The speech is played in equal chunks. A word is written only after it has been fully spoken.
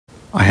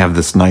I have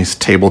this nice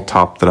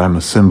tabletop that I'm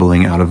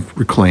assembling out of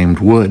reclaimed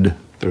wood.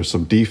 There's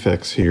some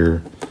defects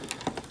here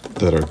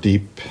that are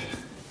deep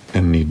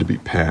and need to be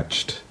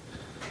patched.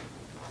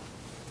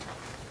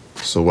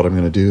 So what I'm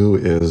going to do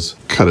is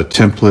cut a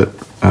template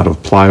out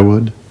of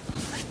plywood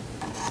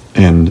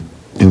and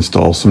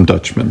install some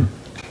Dutchman.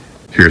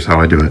 Here's how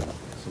I do it.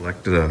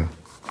 Selected a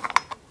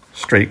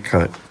straight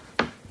cut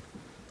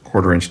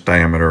 1/4 inch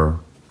diameter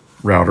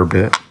router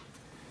bit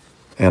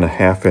and a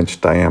 1/2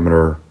 inch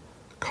diameter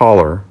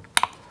collar.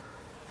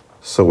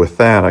 So with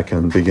that, I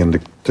can begin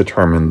to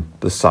determine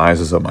the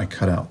sizes of my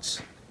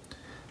cutouts.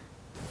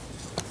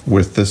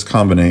 With this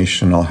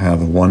combination, I'll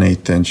have a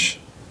 1/8 inch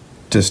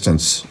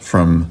distance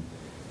from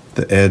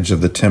the edge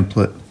of the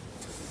template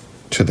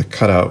to the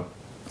cutout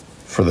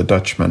for the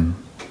Dutchman.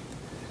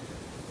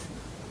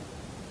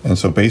 And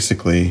so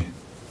basically,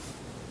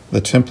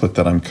 the template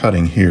that I'm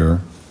cutting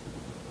here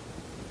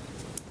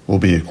will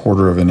be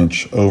 1/4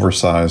 inch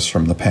oversized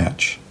from the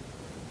patch.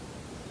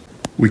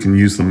 We can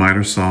use the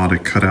miter saw to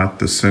cut out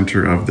the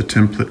center of the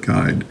template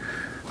guide.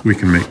 We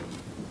can make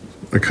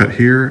a cut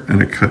here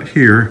and a cut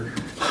here,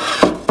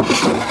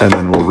 and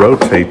then we'll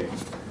rotate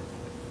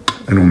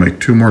and we'll make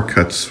 2 more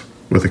cuts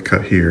with a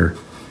cut here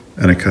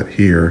and a cut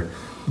here,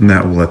 and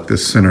that will let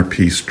this center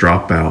piece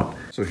drop out.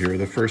 So here are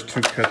the first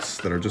 2 cuts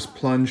that are just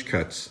plunge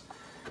cuts.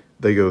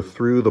 They go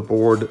through the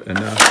board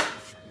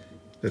enough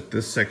that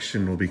this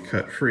section will be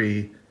cut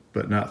free,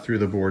 but not through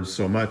the board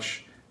so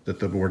much that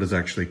the board is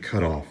actually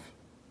cut off.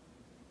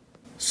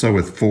 So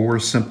with 4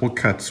 simple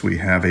cuts, we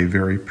have a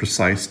very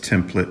precise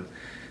template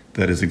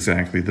that is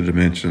exactly the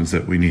dimensions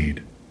that we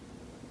need.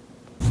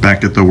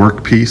 Back at the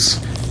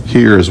workpiece,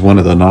 here is one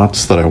of the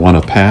knots that I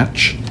want to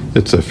patch.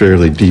 It's a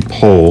fairly deep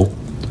hole.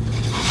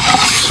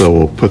 So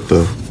we'll put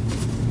the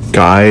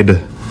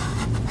guide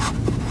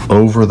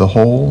over the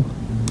hole,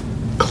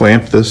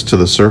 clamp this to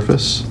the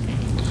surface.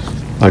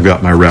 I've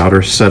got my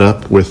router set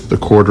up with the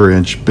 1/4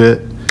 inch bit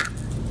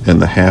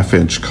and the 1/2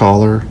 inch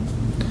collar,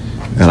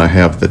 and I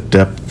have the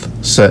depth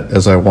set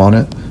as I want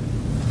it.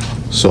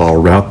 So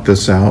I'll route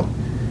this out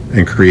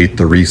and create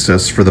the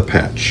recess for the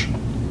patch.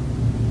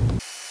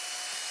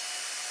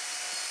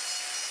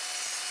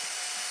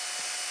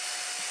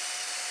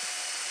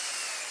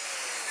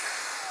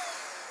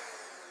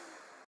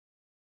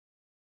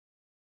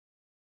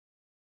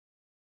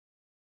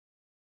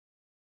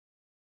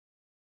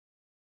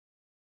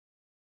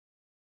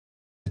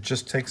 It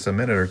just takes a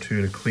minute or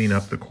 2 to clean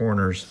up the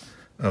corners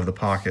of the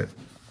pocket.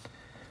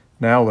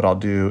 Now what I'll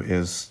do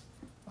is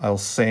I'll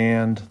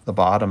sand the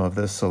bottom of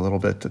this a little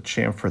bit to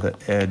chamfer the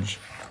edge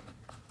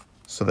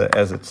so that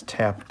as it's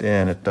tapped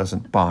in, it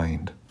doesn't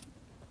bind.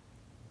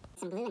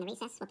 Some glue in the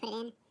recess, we'll put it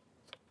in,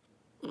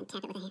 and then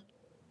tap it with a hand.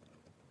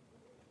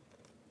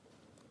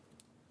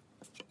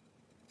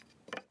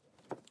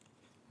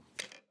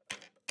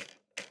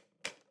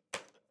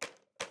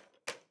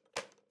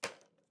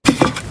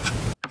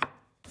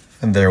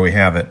 And there we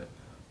have it.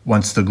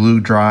 Once the glue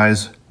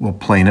dries, we'll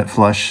plane it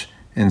flush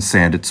and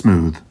sand it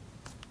smooth.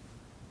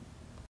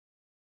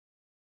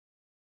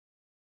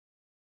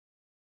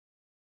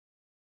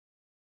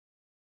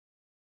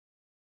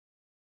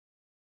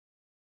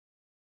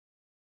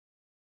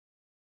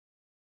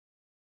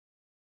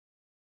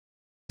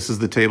 This is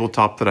the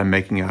tabletop that I'm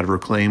making out of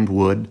reclaimed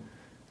wood.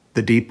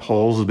 The deep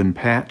holes have been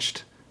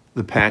patched.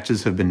 The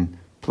patches have been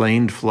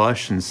planed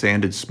flush and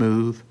sanded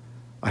smooth.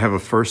 I have a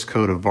first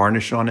coat of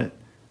varnish on it.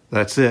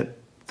 That's it.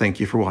 Thank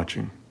you for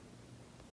watching.